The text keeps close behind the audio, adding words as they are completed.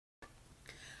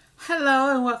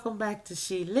Hello and welcome back to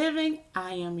She Living.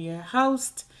 I am your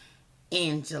host,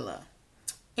 Angela.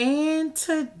 And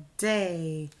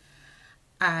today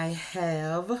I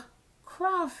have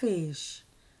crawfish.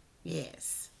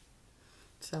 Yes.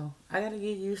 So I gotta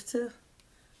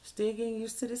still getting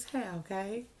used to this hair,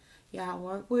 okay? Y'all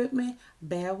work with me,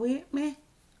 bear with me.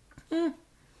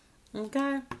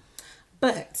 Okay?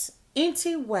 But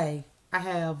anyway, I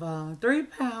have 3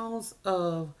 pounds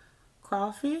of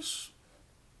crawfish.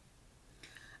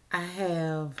 I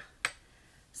have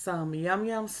some yum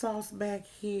yum sauce back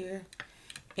here,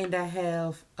 and I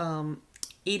have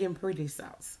eating pretty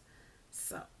sauce.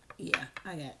 So yeah,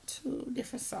 I got 2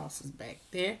 different sauces back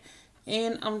there,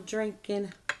 and I'm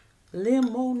drinking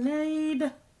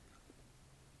lemonade.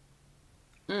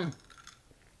 Now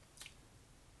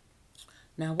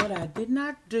what I did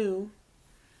not do,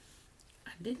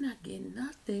 I did not get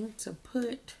nothing to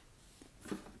put.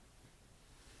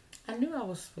 I knew I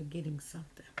was forgetting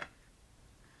something.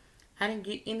 I didn't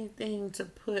get anything to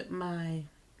put my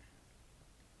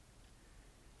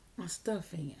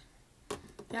stuff in.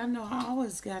 Y'all know I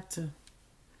always got to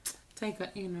take an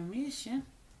intermission.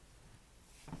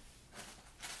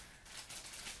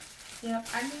 Yep,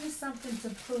 I need something to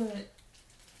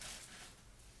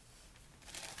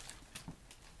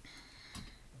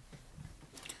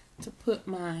put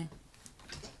my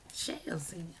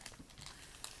shells in.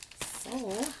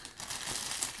 So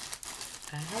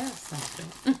I have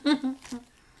something.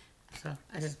 So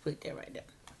I just put that right there.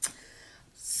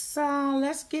 So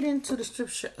let's get into the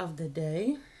scripture of the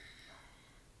day.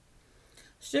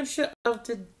 Scripture of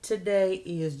today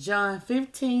is John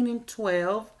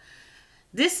 15:12.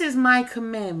 This is my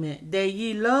commandment, that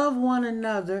ye love one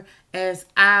another as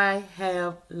I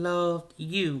have loved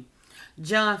you.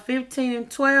 John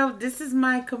 15:12. This is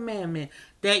my commandment,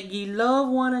 that ye love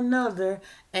one another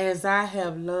as I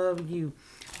have loved you.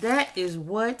 That is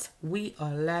what we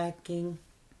are lacking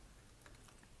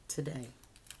today.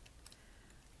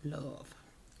 Love.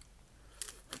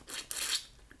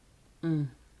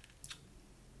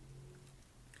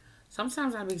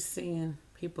 Sometimes I be seeing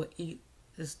people eat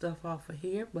this stuff off of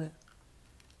here, but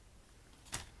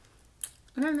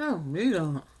I don't know meat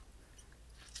on it.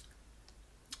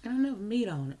 I don't know meat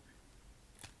on it.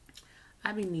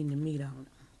 I be needing the meat on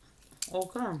it.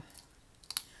 Okay.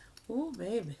 Ooh,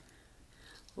 baby.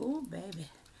 Ooh, baby.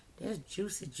 That's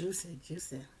juicy, juicy,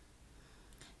 juicy.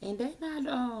 And they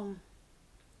not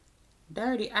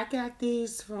dirty. I got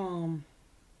these from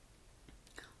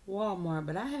Walmart,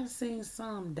 but I have seen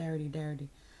some dirty.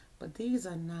 But these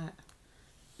are not.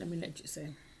 Let me let you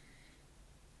see.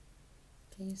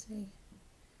 Can you see?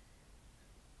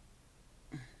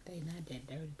 They not that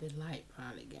dirty. The light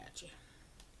probably got you.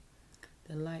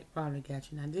 The light probably got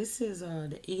you. Now this is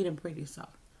the eating pretty sauce.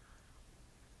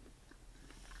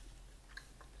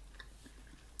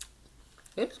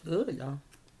 It's good, y'all.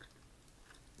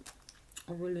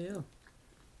 It really is.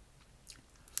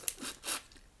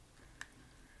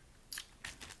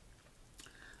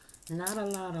 Not a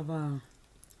lot of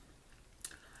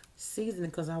seasoning,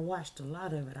 because I washed a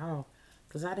lot of it off,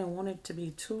 because I didn't want it to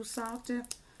be too salty,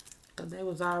 because they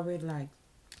was already like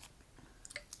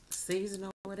seasoned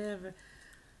or whatever,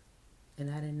 and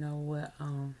I didn't know what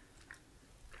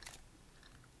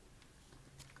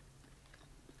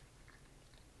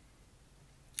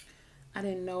I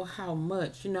didn't know how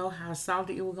much, how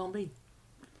salty it was gonna be.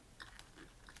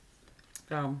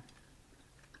 So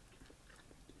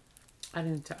I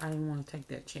didn't want to take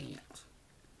that chance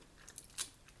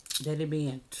that it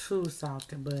being too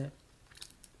salty, but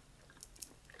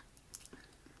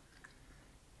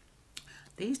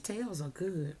these tails are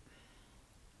good.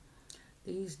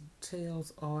 These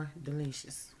tails are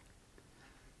delicious.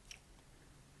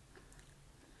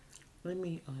 Let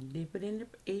me dip it in the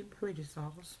Eat Pretty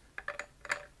sauce.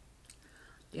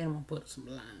 Then I'm gonna put some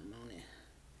lime on it.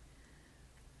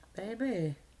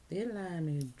 Baby, this lime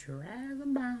is dry as a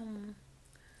bone.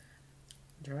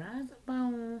 Dry as a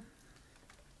bone.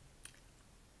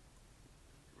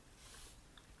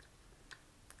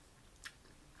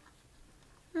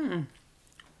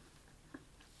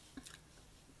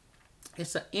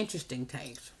 It's an interesting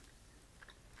taste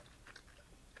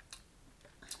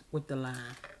with the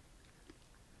lime.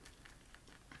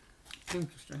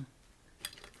 Interesting.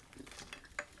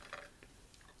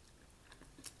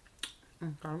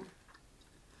 Okay.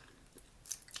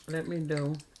 Let me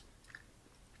do.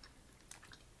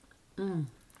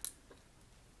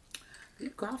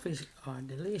 These crawfish are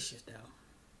delicious though.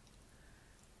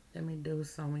 Let me do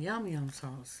some yum yum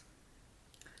sauce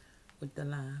with the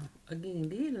lime. Again,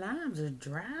 these limes are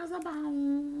dry as a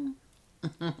bone.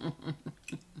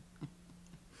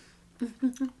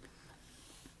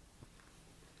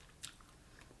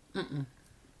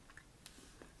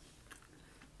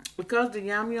 Because the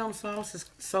yum yum sauce is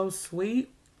so sweet,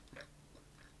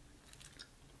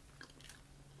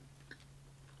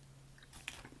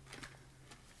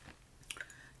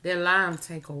 that lime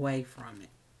take away from it,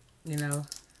 you know,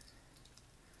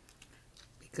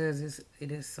 because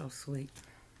it is so sweet.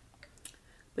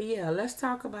 But yeah, let's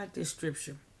talk about this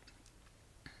scripture.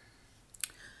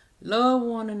 Love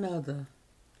one another.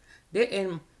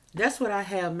 And that's what I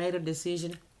have made a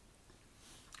decision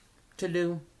to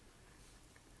do.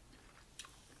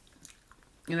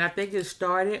 And I think it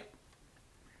started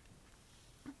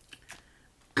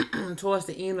towards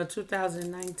the end of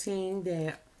 2019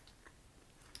 that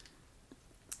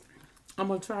I'm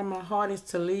going to try my hardest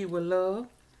to lead with love.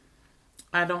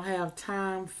 I don't have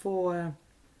time for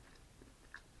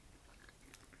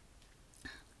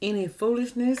any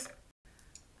foolishness.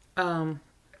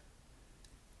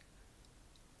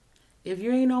 If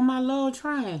you ain't on my love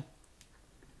train,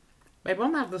 baby,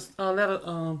 I'm going to have to let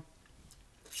her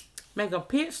make a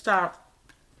pit stop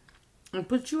and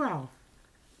put you off.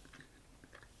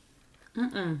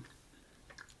 I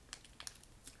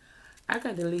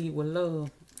got to lead with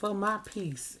love for my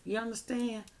peace. You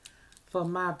understand? For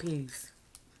my peace.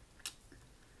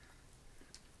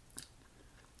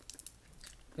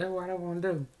 That's what I want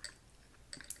to do.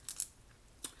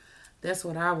 That's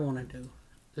what I want to do.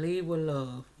 Lead with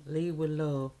love. Lead with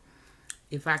love.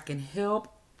 If I can help,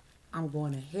 I'm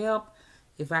going to help.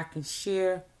 If I can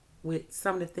share with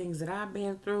some of the things that I've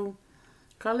been through.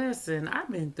 Because listen,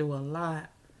 I've been through a lot.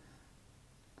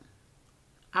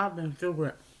 I've been through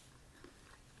it.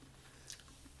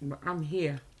 But I'm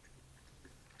here.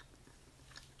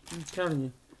 I'm telling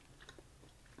you.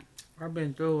 I've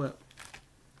been through it.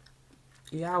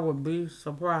 Y'all would be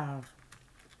surprised.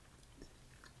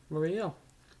 For real.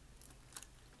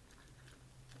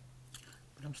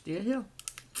 But I'm still here.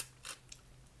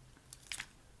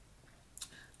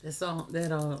 That song,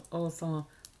 that old song.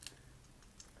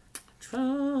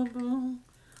 Trouble.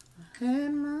 I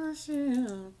had my share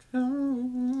of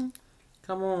trouble.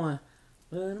 Come on.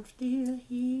 But I'm still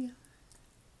here.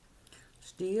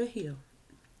 Still here.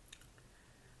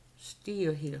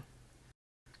 Still here.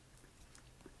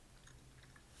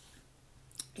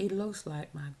 It looks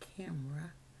like my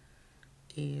camera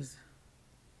is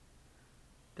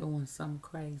doing something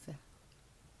crazy.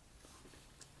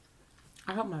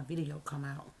 I hope my video come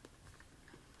out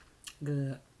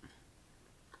good.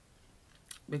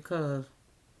 Because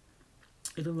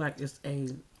it looks like there's a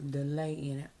delay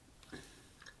in it.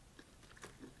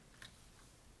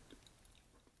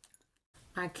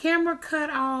 My camera cut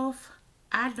off.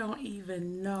 I don't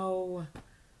even know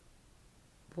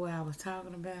what I was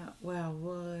talking about, where I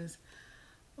was,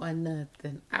 or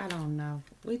nothing. I don't know.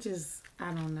 I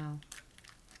don't know.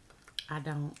 I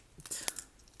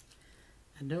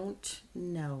don't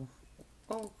know.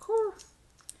 Oh, of course.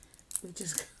 I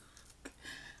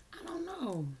don't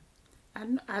know.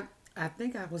 I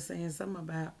think I was saying something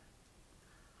about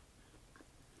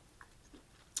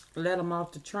let them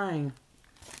off the train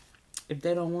if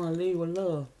they don't want to leave with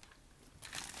love.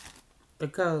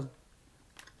 Because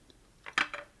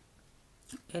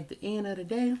at the end of the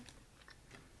day,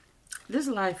 this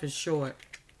life is short.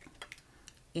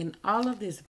 And all of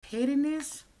this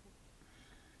pettiness,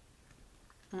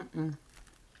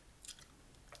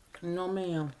 no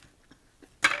ma'am.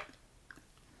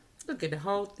 Look at the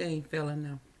whole thing fell in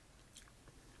there.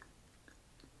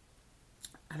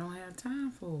 I don't have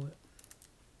time for it.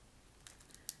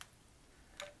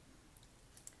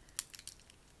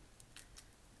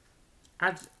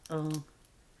 I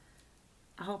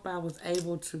hope I was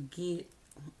able to get,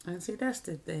 and see, that's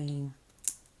the thing.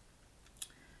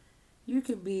 You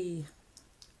could be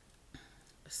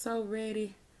so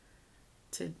ready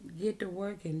to get to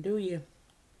work and do your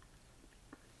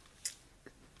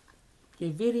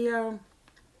video,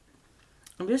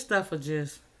 and this stuff will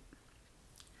just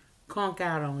conk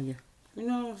out on you. You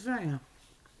know what I'm saying?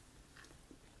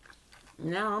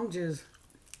 Now I'm just,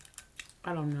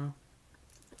 I don't know.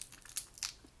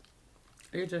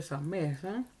 It's just a mess,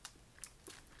 huh?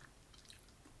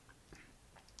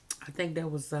 I think that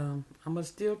was, I'm going to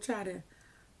still try to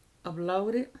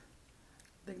upload it. I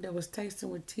think that was Tasting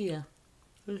with Tia.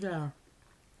 Look at her.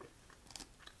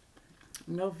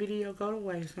 No video go to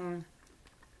waste, huh?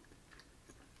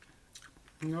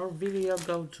 No video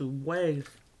go to waste.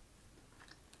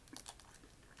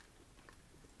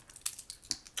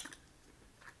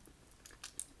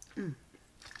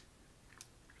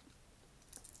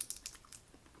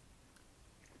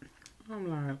 I'm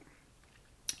like,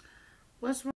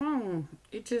 what's wrong?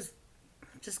 It just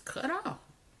cut off.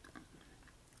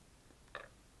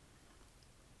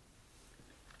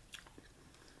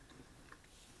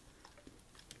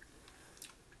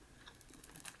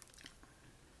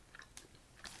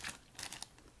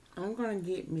 gonna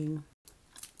get me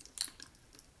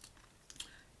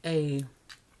a,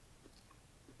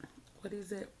 what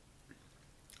is it?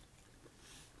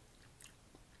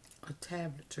 A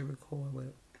tablet to record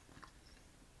with.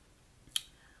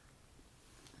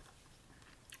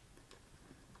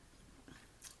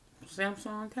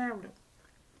 Samsung tablet.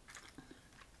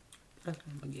 That's what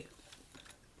I'm gonna get.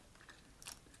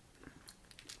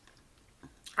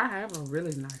 I have a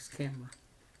really nice camera,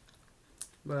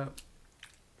 but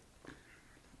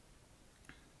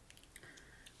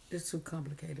it's too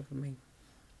complicated for me.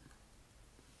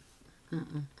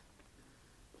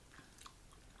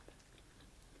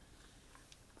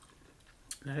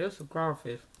 Now this is a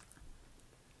crawfish.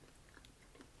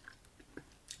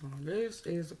 This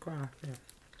is a crawfish.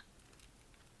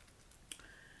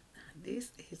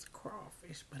 This is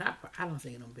crawfish, but I don't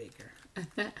see them bigger.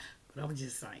 But I'm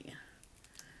just saying.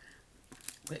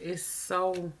 But it's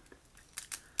so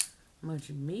much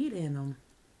meat in them.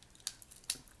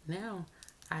 Now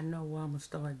I know where I'm gonna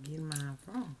start getting mine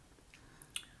from.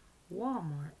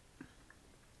 Walmart.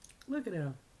 Look at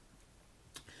them.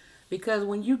 Because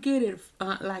when you get it,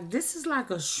 like this is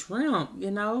like a shrimp, you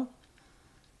know.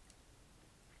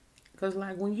 Because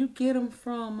like when you get them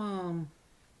from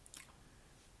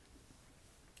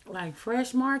like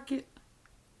Fresh Market,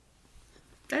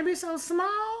 they be so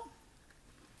small.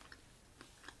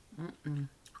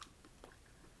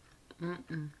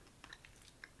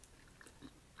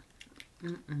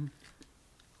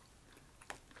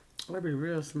 They be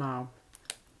real small.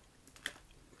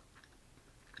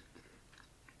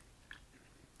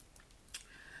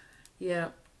 Yeah.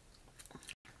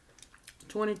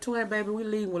 2020, baby, we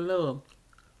leading with love.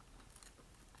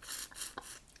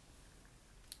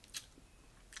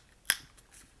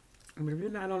 But if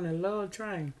you're not on that love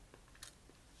train,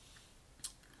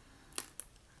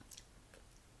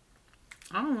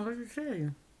 I don't know what to tell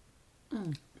you.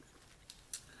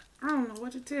 I don't know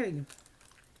what to tell you.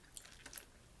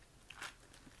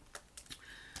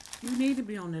 You need to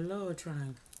be on the love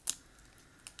train.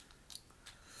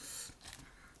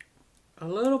 A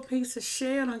little piece of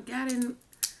shell I got in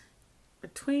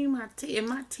between my teeth. And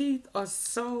my teeth are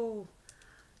so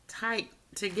tight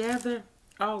together.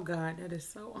 Oh, God, that is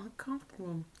so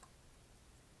uncomfortable.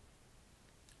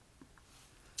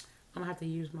 I'm going to have to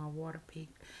use my water pick.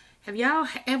 Have y'all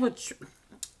ever...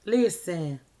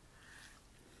 Listen.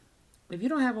 If you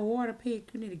don't have a water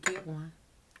pick, you need to get one.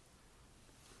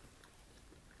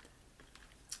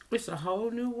 It's a whole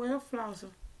new way of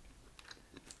flossing.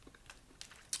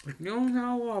 If you don't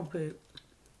have a water pick,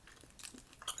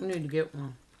 you need to get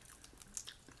one.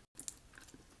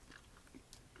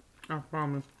 I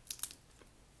promise.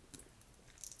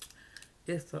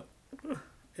 It's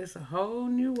a whole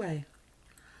new way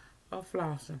of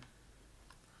flossing.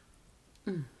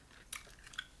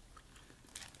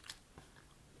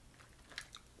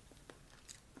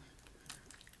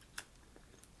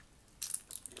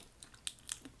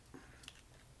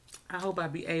 I hope I'll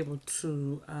be able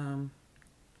to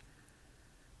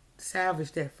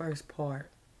salvage that first part,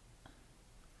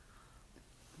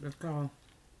 because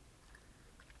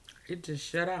it just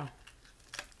shut off.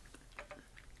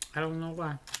 I don't know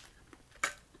why.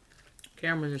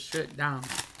 Camera just shut down.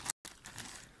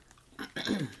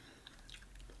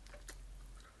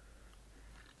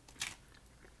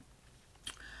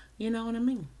 You know what I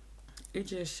mean? It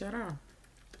just shut off.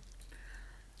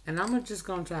 And I'm just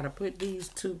going to try to put these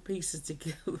two pieces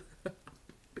together.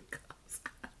 Because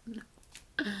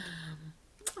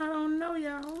I don't know,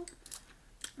 y'all.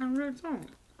 I really don't.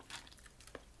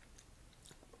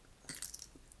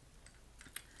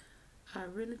 I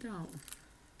really don't.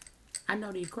 I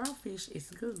know the crawfish is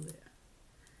good.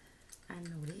 I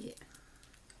know that.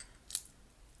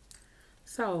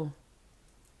 So,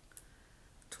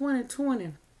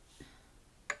 2020.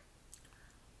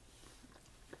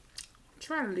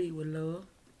 Try to lead with love.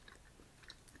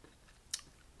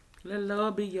 Let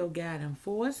love be your guiding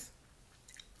force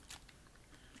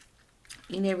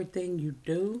in everything you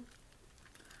do.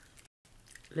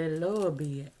 Let love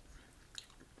be it.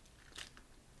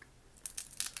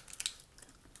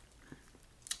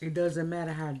 It doesn't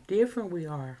matter how different we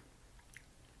are.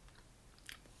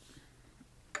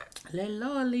 Let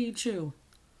love lead you.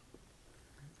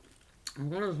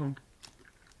 Listen.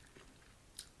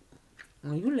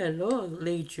 When you let love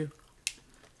lead you,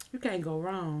 you can't go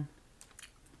wrong.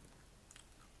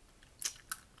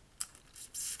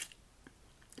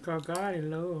 Because God is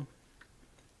love.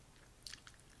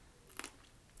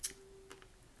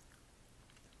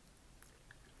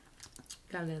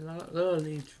 Gotta let love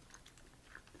lead you.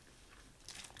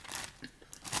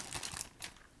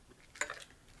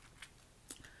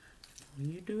 When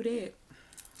you do that,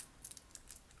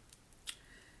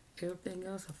 Everything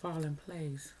else will fall in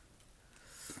place.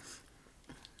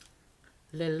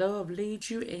 Let love lead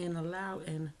you and allow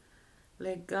and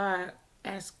let God,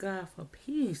 ask God for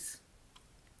peace.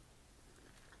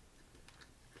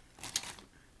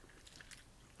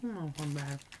 Come on, come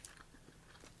back.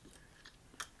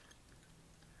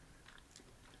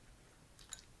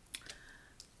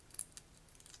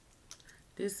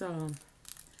 This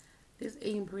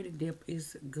eating pretty dip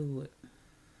is good.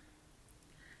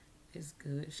 It's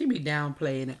good. She be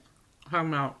downplaying it. Her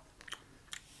mouth.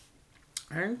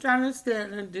 I ain't trying to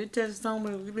stand and do test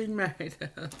someone to be married.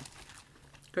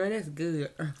 Girl, that's good.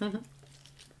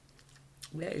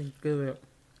 That is good.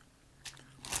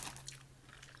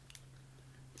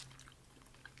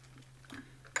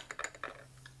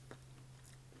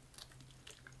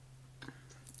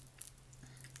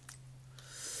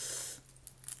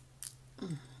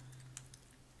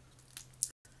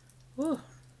 Ooh.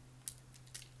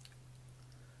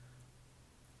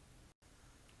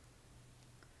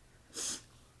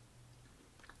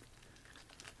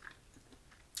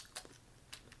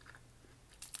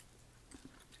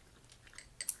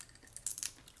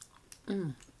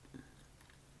 Mm.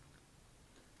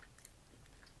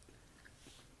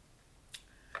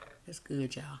 It's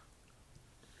good, y'all.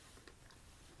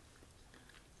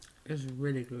 It's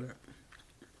really good.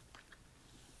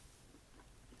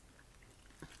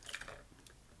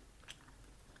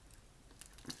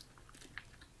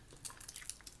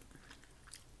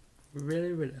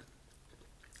 Really, really.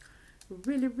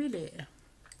 Really, really.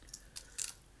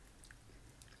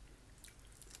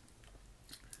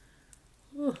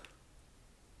 Ooh.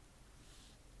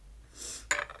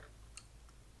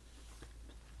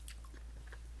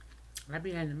 I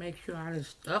be having to make sure all this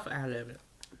stuff out of it.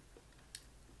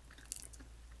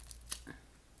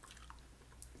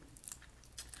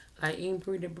 Like eating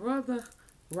pretty brother,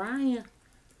 Ryan.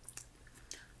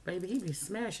 Baby, he be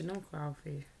smashing them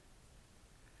crawfish.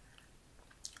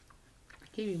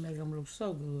 He be making them look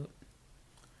so good.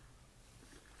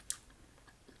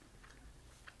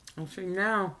 And see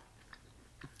now,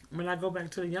 when I go back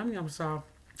to the yum yum sauce,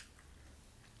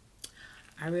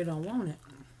 I really don't want it.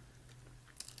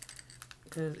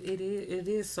 Because it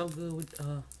is so good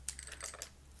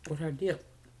with her dip.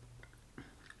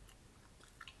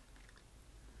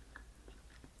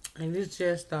 And it's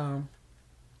just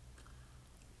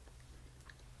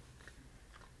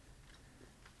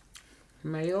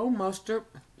mayo, mustard,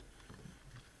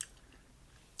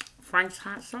 Frank's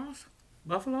hot sauce,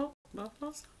 buffalo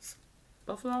sauce,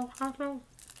 buffalo hot sauce,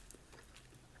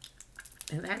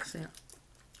 and accent.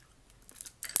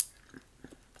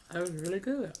 It was really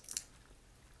good.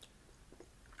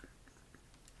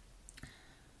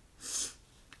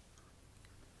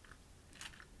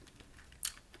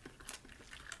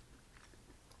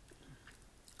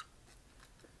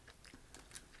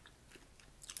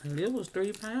 And it was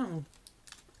 3 pounds.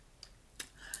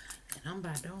 And I'm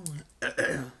about done.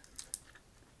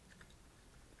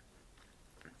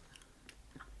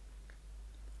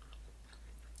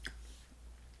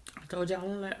 I told y'all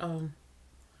on that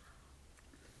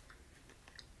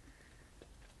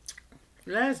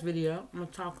last video, I'm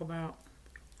gonna talk about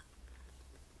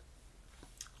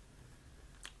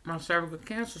my cervical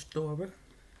cancer story.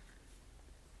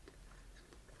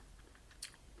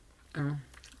 I'm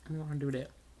gonna do that.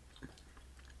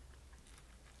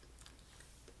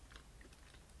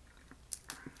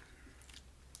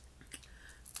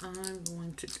 I'm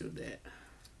going to do that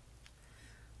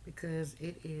because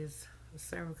it is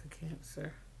cervical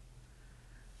cancer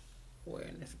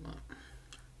awareness month.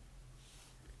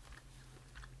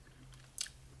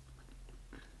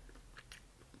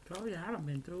 Oh yeah, I done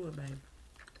been through it, baby.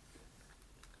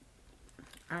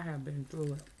 I have been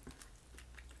through it.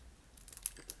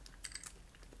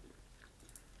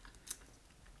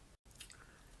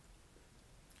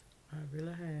 I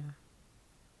really have.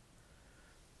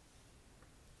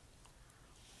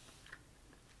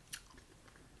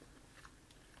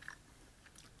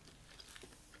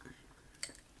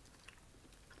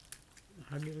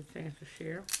 I'll give a chance to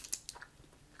share.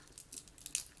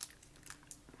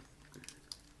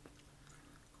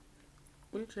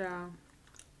 With y'all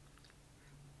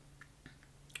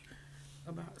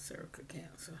about cervical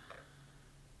cancer.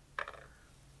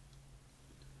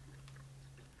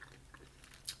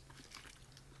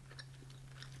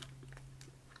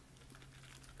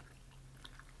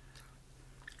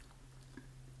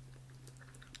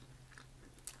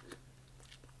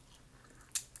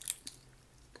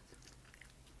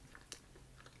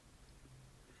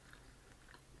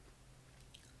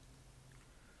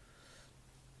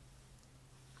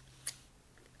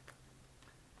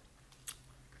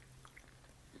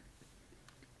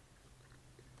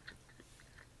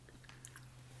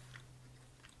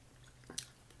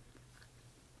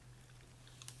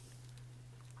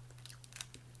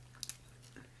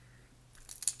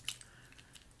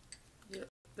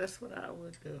 That's what I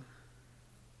would do.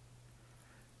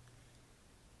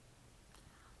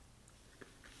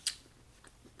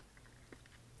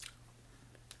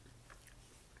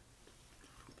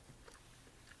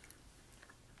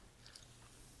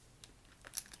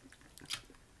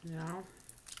 Yeah.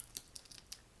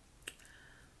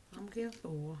 I'm getting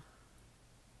full.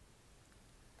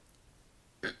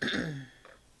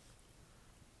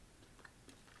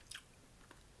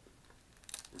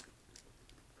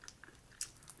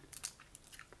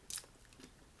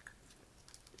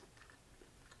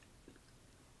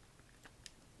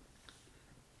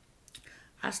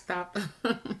 I stopped.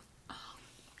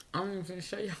 I'm even gonna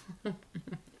show y'all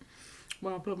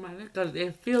when I put my lip because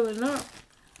they're filling up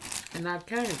and I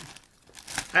can't.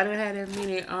 I didn't have that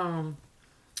many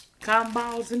cotton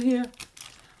balls in here.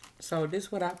 So this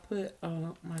is what I put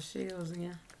my shells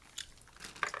in.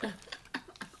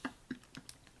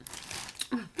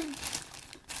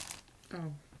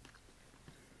 Oh.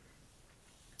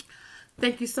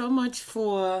 Thank you so much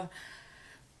for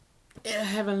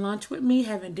having lunch with me,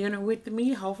 having dinner with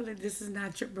me. Hopefully this is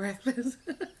not your breakfast.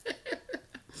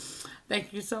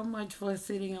 Thank you so much for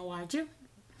sitting and watching.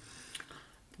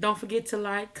 Don't forget to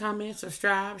like, comment,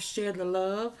 subscribe, share the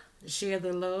love, share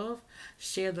the love,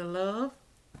 share the love.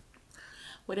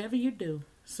 Whatever you do,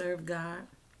 serve God,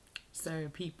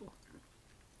 serve people.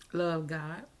 Love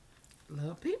God,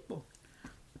 love people.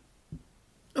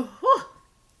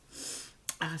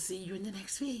 I'll see you in the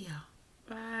next video.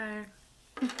 Bye.